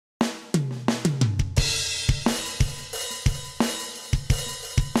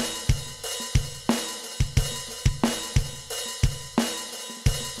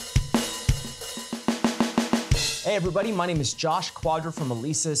Hey everybody, my name is Josh Cuadra from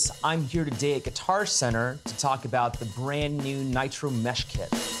Alesis. I'm here today at Guitar Center to talk about the brand new Nitro Mesh kit.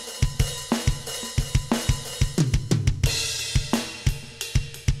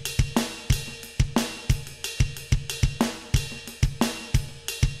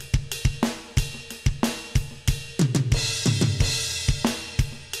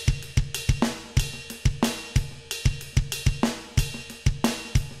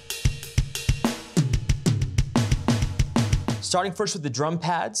 Starting first with the drum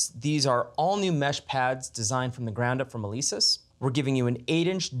pads, these are all new mesh pads designed from the ground up from Alesis. We're giving you an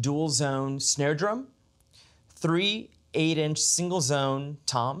 8-inch dual zone snare drum, 3 8-inch single zone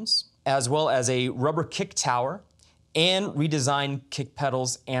toms, as well as a rubber kick tower, and redesigned kick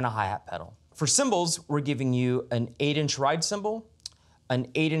pedals and a hi-hat pedal. For cymbals, we're giving you an 8-inch ride cymbal, an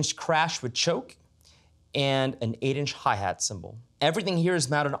 8-inch crash with choke, and an 8-inch hi-hat cymbal. Everything here is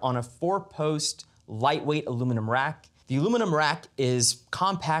mounted on a 4-post lightweight aluminum rack. The aluminum rack is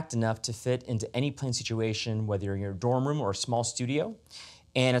compact enough to fit into any playing situation, whether you're in your dorm room or a small studio.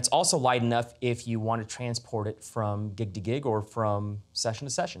 And it's also light enough if you want to transport it from gig to gig or from session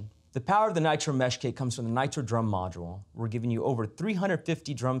to session. The power of the Nitro Mesh kit comes from the Nitro drum module. We're giving you over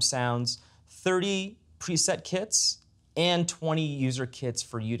 350 drum sounds, 30 preset kits, and 20 user kits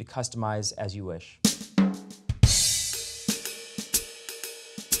for you to customize as you wish.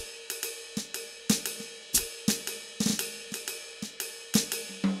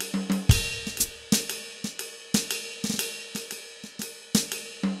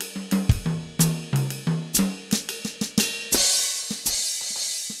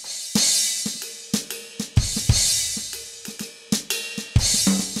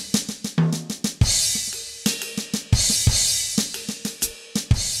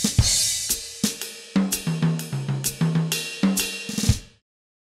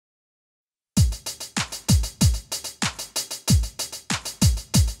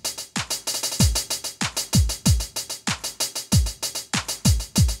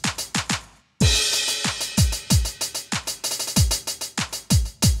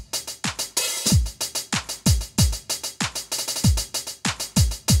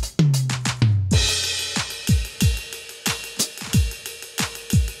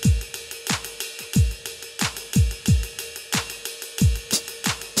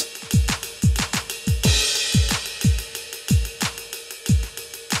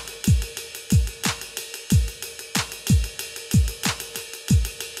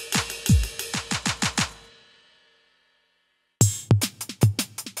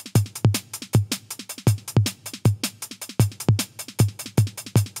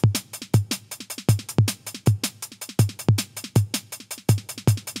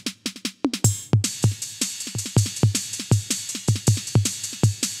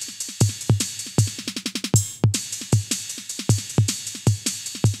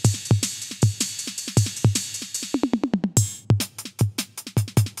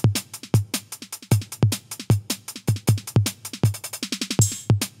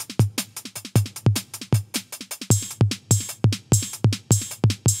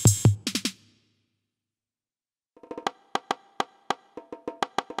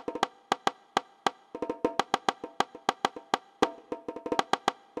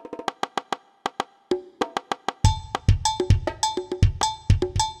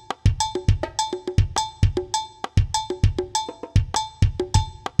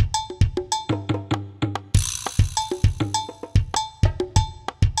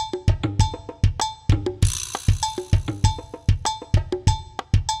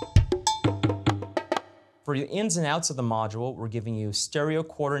 For the ins and outs of the module, we're giving you stereo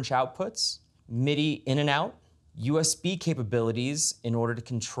 1/4-inch outputs, MIDI in and out, USB capabilities in order to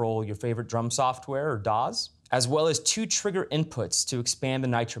control your favorite drum software or DAWs, as well as 2 trigger inputs to expand the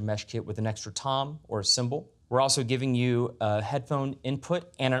Nitro Mesh kit with an extra tom or a cymbal. We're also giving you a headphone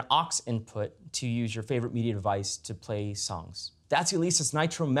input and an aux input to use your favorite media device to play songs. That's the Alesis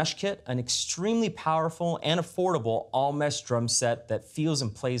Nitro Mesh kit, an extremely powerful and affordable all-mesh drum set that feels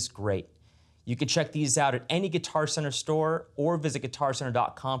and plays great. You can check these out at any Guitar Center store or visit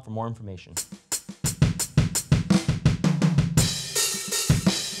guitarcenter.com for more information.